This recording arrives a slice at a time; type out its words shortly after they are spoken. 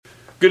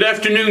Good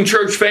afternoon,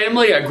 church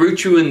family. I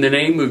greet you in the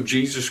name of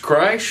Jesus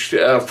Christ.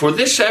 For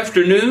this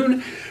afternoon,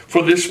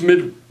 for this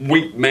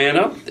midweek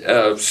manna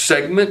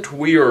segment,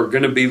 we are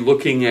going to be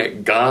looking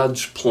at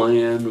God's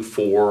plan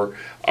for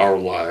our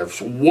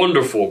lives.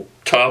 Wonderful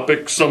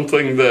topic,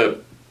 something that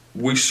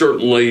we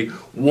certainly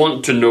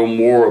want to know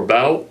more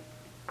about.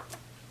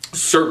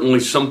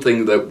 Certainly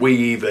something that we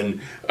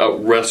even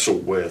wrestle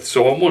with.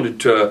 So I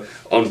wanted to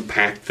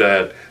unpack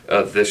that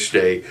this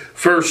day.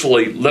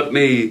 Firstly, let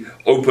me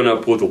open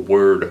up with a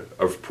word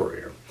of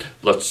prayer.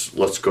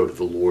 Let's go to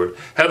the Lord.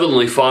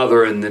 Heavenly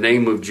Father, in the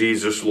name of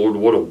Jesus, Lord,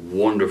 what a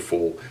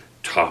wonderful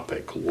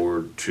topic,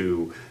 Lord,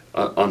 to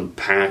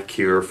unpack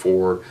here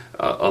for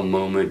a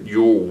moment.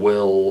 Your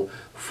will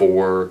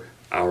for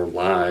our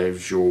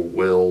lives, your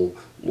will,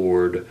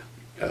 Lord,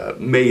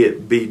 may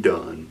it be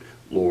done.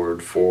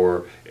 Lord,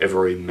 for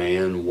every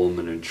man,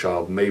 woman, and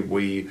child. May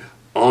we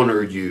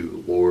honor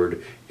you,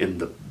 Lord, in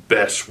the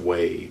best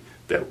way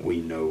that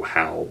we know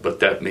how. But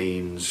that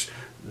means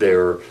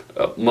there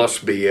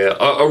must be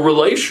a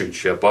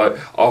relationship, a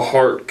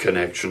heart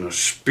connection, a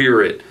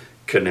spirit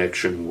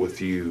connection with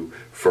you,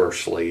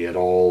 firstly. It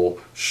all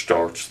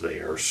starts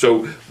there.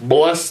 So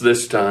bless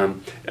this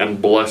time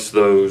and bless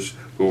those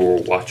who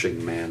are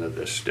watching manna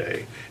this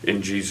day.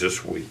 In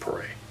Jesus we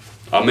pray.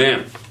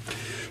 Amen.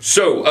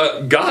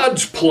 So,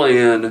 God's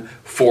plan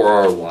for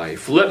our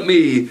life. Let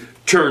me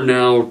turn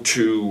now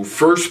to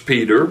 1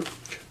 Peter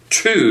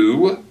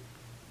 2.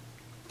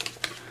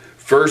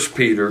 1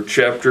 Peter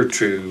chapter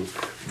 2,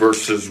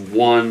 verses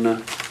 1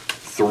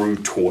 through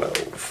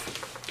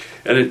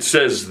 12. And it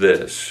says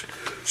this: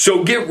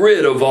 So get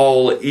rid of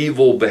all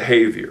evil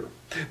behavior.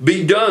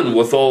 Be done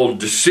with all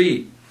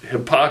deceit,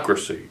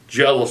 hypocrisy,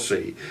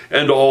 jealousy,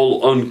 and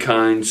all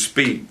unkind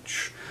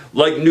speech.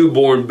 Like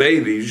newborn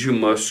babies, you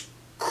must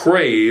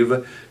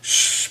crave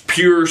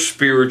pure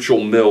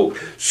spiritual milk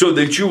so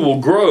that you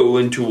will grow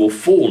into a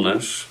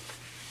fullness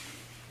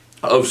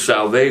of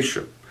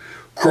salvation.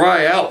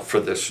 Cry out for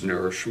this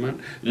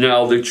nourishment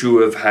now that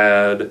you have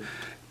had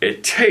a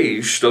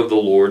taste of the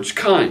Lord's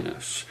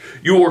kindness.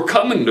 You are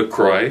coming to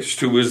Christ,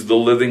 who is the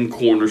living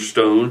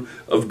cornerstone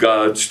of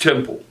God's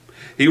temple.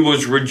 He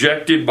was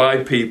rejected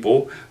by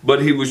people,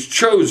 but he was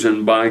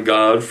chosen by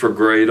God for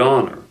great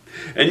honor.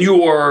 And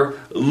you are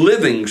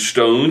living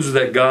stones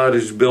that God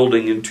is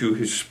building into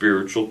his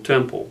spiritual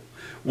temple.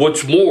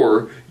 What's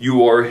more,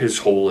 you are his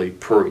holy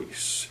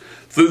priests.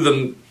 Through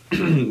the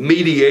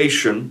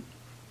mediation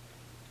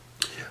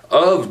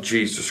of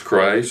Jesus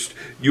Christ,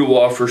 you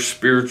offer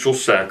spiritual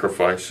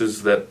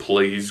sacrifices that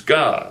please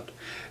God.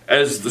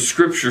 As the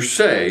scriptures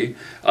say,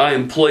 I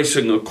am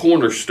placing a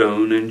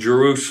cornerstone in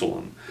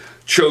Jerusalem,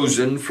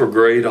 chosen for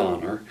great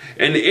honor,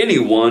 and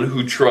anyone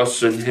who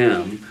trusts in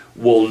him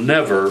will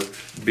never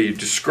be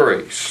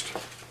disgraced.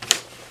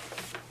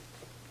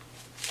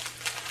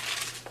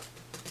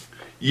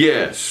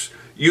 Yes,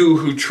 you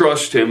who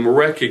trust him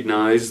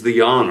recognize the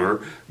honor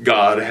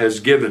God has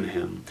given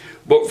him.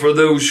 But for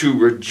those who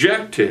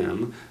reject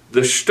him,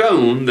 the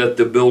stone that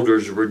the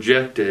builders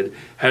rejected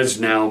has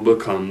now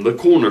become the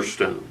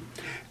cornerstone.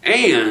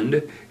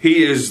 And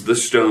he is the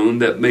stone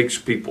that makes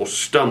people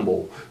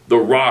stumble, the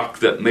rock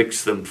that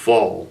makes them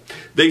fall.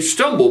 They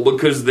stumble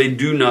because they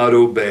do not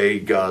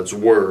obey God's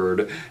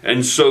word,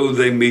 and so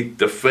they meet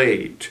the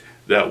fate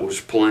that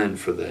was planned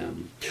for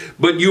them.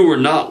 But you are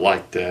not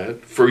like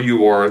that, for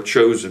you are a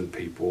chosen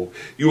people.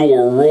 You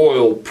are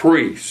royal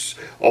priests,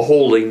 a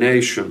holy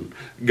nation,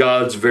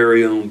 God's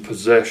very own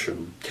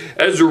possession.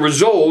 As a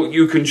result,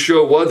 you can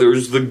show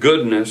others the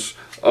goodness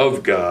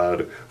of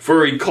God,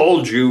 for he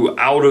called you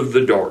out of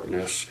the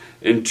darkness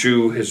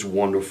into his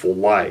wonderful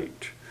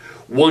light.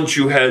 Once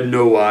you had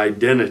no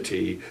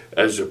identity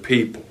as a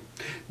people.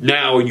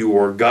 Now you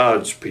are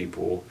God's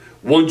people.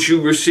 Once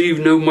you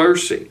received no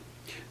mercy.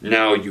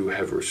 Now you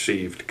have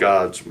received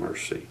God's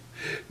mercy.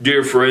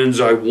 Dear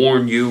friends, I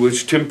warn you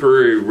as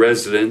temporary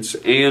residents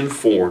and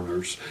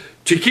foreigners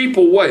to keep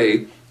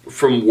away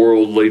from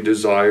worldly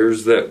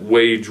desires that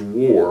wage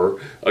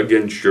war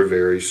against your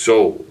very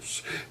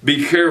souls.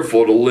 Be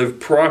careful to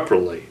live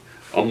properly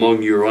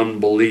among your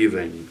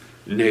unbelieving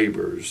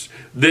neighbors.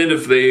 Then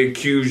if they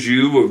accuse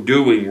you of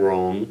doing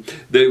wrong,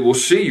 they will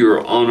see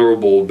your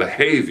honorable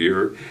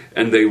behavior,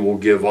 and they will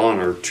give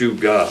honor to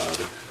God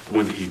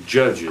when he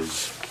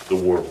judges the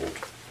world.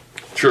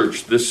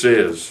 Church, this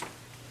is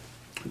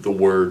the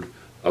word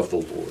of the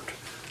Lord.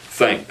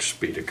 Thanks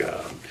be to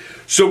God.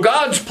 So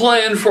God's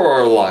plan for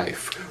our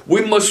life.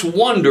 We must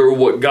wonder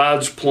what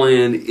God's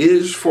plan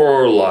is for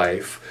our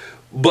life,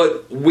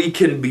 but we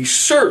can be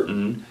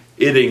certain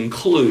it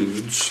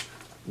includes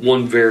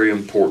one very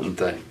important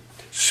thing: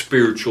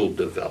 spiritual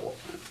development.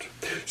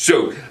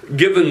 So,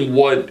 given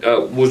what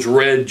was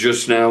read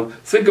just now,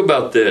 think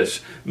about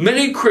this.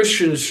 Many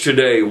Christians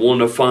today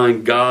want to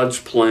find God's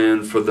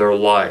plan for their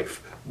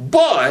life,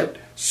 but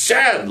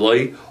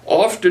sadly,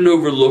 often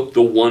overlook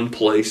the one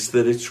place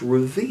that it's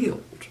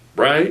revealed,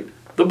 right?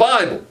 The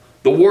Bible,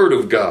 the Word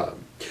of God.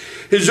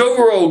 His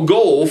overall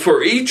goal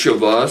for each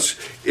of us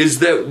is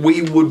that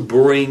we would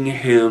bring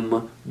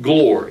him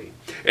glory.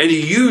 And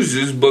he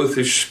uses both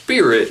his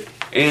Spirit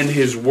and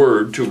his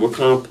word to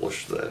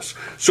accomplish this.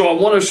 So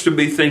I want us to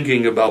be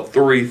thinking about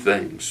three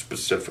things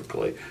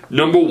specifically.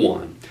 Number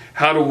one,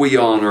 how do we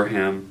honor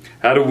him?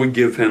 How do we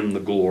give him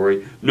the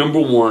glory? Number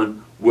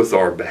one, with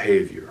our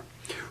behavior.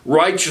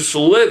 Righteous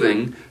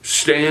living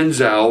stands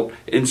out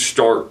in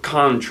stark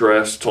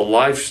contrast to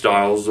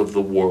lifestyles of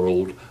the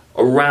world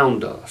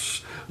around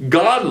us.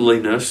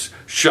 Godliness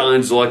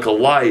shines like a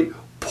light,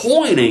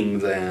 pointing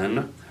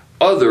then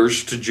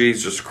others to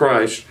Jesus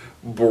Christ,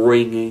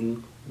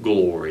 bringing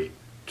glory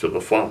to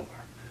the Father.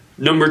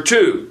 Number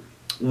two,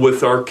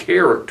 with our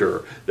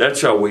character.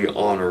 That's how we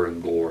honor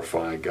and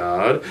glorify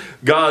God.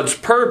 God's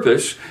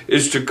purpose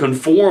is to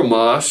conform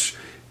us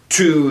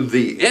to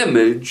the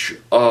image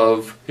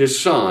of his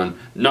Son,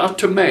 not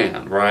to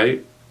man,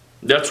 right?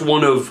 That's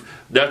one of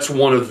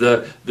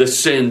the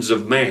sins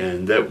of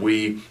man, that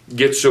we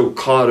get so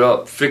caught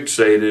up,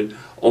 fixated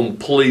on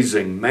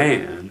pleasing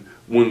man,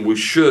 when we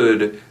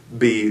should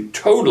be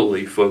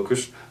totally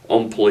focused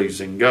on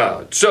pleasing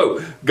God.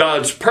 So,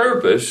 God's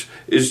purpose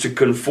is to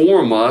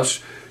conform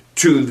us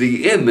to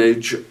the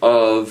image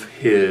of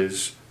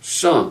his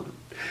Son.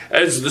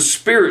 As the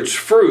Spirit's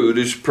fruit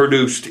is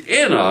produced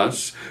in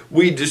us,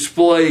 we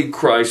display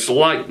Christ's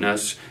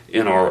likeness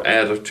in our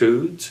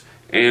attitudes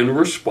and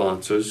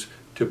responses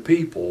to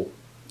people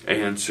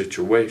and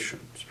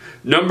situations.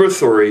 Number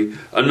three,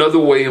 another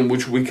way in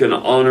which we can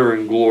honor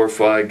and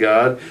glorify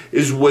God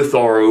is with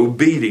our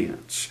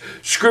obedience.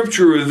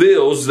 Scripture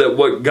reveals that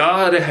what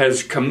God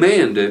has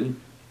commanded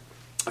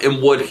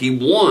and what he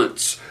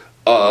wants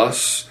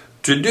us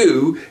to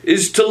do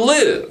is to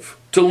live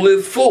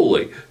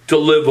fully, to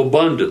live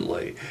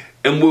abundantly.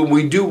 And when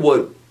we do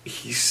what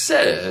he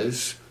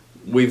says,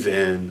 we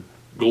then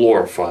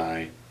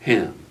glorify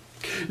him.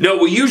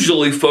 Now, we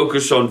usually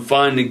focus on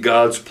finding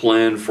God's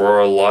plan for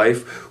our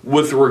life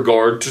with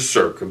regard to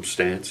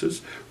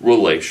circumstances,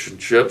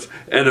 relationships,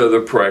 and other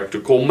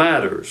practical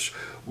matters.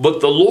 But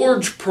the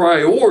Lord's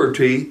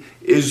priority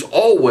is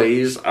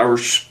always our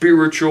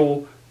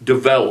spiritual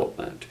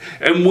development.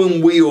 And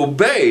when we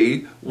obey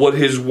what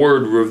his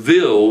word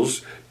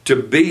reveals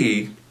to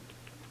be,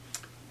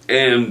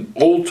 and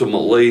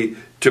ultimately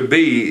to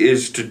be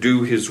is to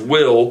do his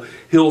will,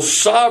 he'll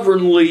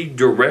sovereignly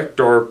direct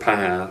our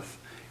path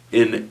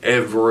in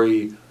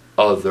every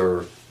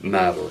other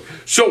matter.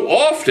 So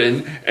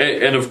often,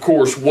 and of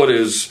course what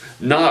is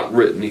not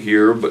written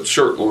here, but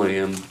certainly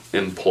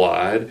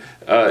implied,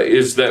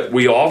 is that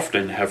we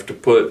often have to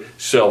put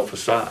self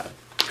aside.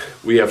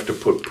 We have to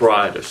put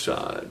pride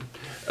aside.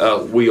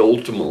 We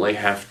ultimately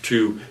have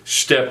to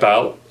step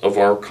out of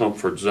our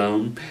comfort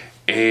zone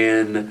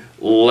and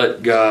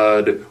let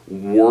God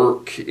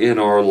work in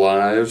our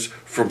lives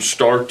from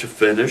start to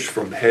finish,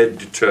 from head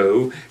to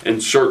toe,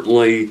 and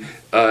certainly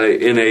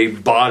in a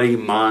body,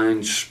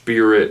 mind,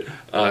 spirit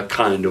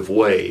kind of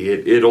way.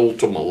 It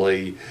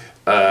ultimately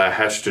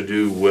has to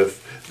do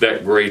with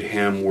that great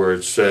hymn where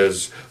it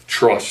says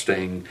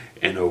trusting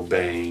and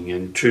obeying,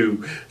 and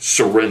to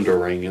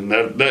surrendering. And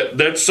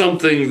that's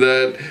something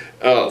that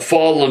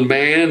fallen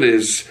man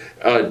is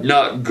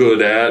not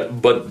good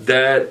at, but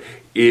that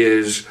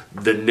is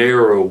the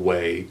narrow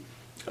way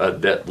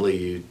that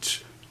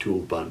leads to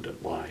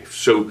abundant life.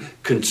 So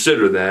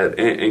consider that,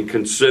 and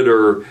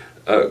consider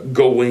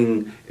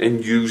going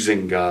and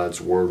using God's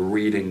Word,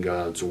 reading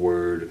God's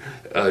Word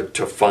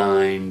to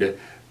find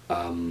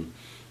an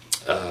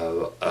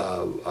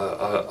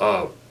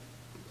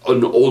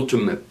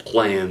ultimate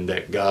plan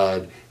that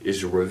God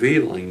is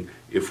revealing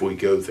if we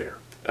go there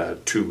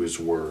to his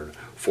word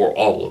for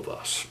all of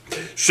us.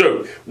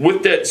 So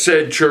with that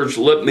said, church,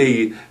 let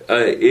me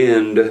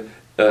end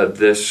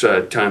this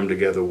time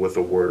together with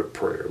a word of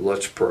prayer.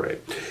 Let's pray.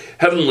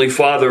 Heavenly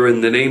Father,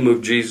 in the name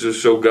of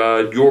Jesus, oh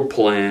God, your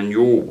plan,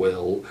 your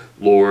will,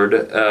 Lord,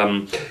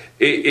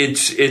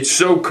 it's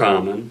so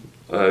common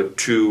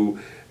to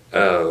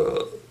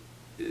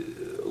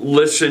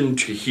listen,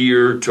 to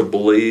hear, to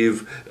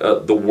believe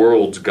the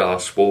world's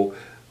gospel.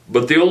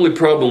 But the only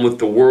problem with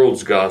the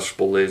world's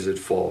gospel is it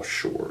falls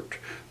short.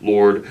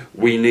 Lord,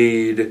 we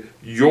need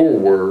your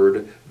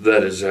word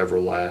that is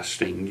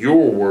everlasting,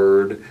 your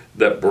word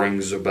that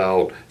brings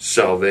about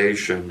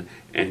salvation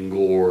and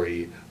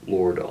glory,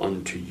 Lord,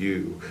 unto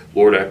you.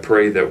 Lord, I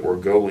pray that we're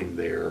going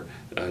there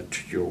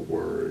to your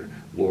word,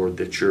 Lord,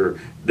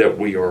 that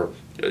we are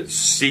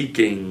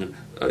seeking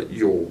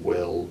your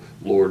will,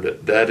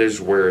 Lord. That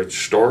is where it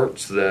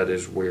starts, that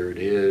is where it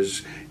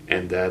is,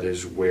 and that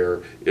is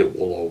where it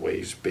will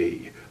always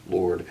be.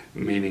 Lord,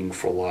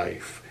 meaningful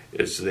life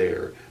is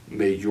there.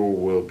 May your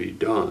will be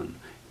done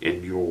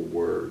in your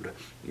word.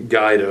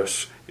 Guide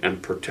us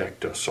and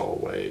protect us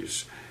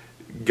always.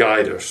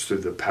 Guide us through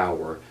the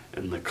power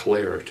and the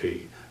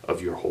clarity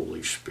of your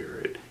Holy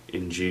Spirit.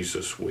 In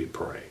Jesus we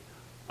pray.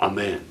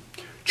 Amen.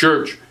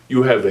 Church,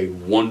 you have a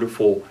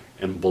wonderful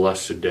and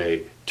blessed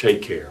day.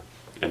 Take care,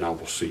 and I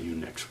will see you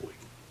next week.